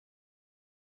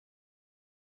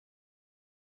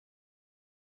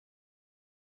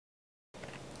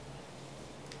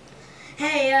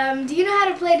Hey, do you know how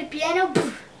to play the piano?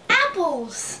 Pff,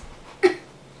 apples! You have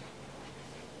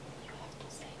to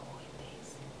say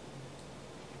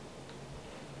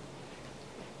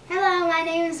Hello, my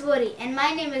name is Woody, and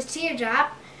my name is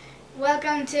Teardrop.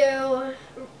 Welcome to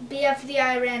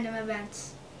BFDI Random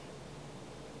Events.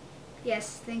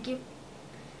 Yes, thank you.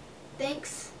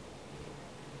 Thanks.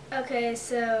 Okay,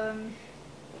 so,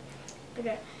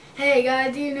 okay. Hey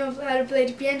guys, do you know how to play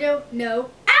the piano? No.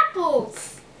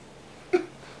 Apples! Okay.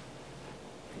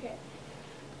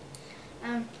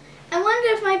 I wonder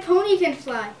if my pony can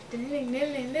fly.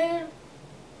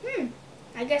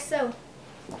 I guess so.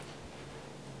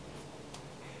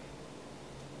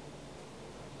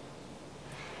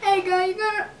 Hey guy,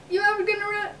 you ever gonna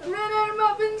run out of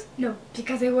muffins? No,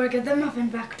 because I work at the muffin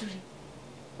factory.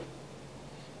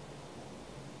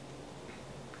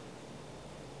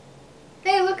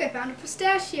 Hey look, I found a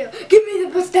pistachio. Give me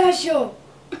the pistachio!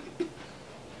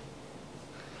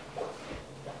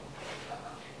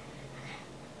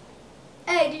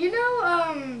 Hey, do you know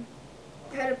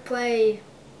how to play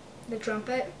the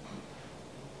trumpet?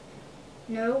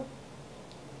 No?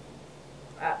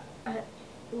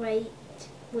 Wait.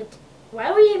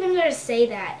 Why were you even going to say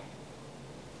that?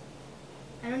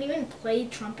 I don't even play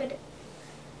trumpet.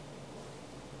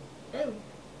 Oh.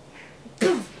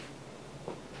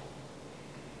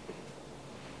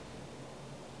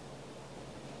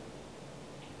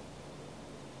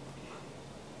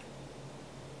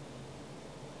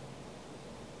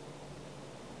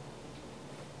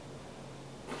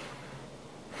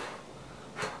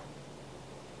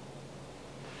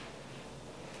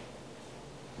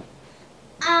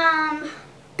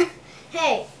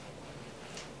 Hey,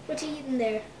 what you eating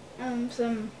there?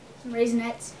 Some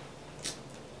Raisinets.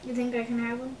 You think I can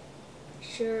have them?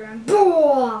 Sure.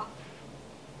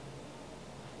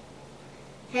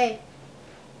 Hey,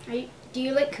 do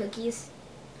you like cookies?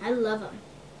 I love them.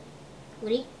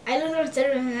 Woody, I love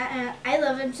them. I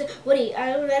love them. Woody,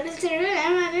 I love them.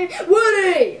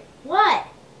 Woody, what?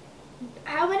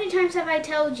 How many times have I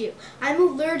told you? I'm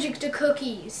allergic to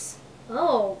cookies.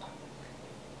 Oh.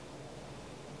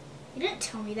 You didn't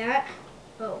tell me that.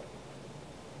 Oh.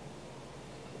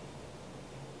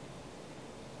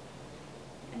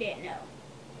 I didn't know.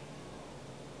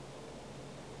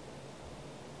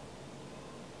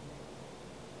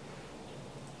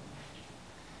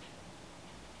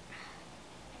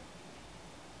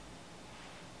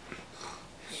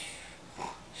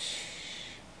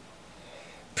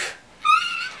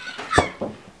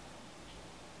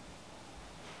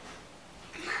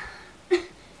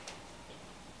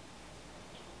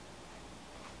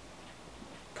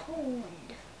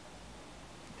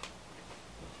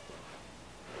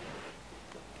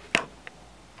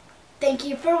 Thank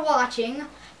you for watching.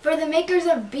 For the makers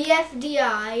of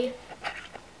BFDI,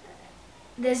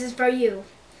 this is for you.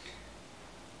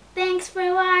 Thanks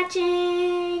for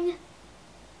watching.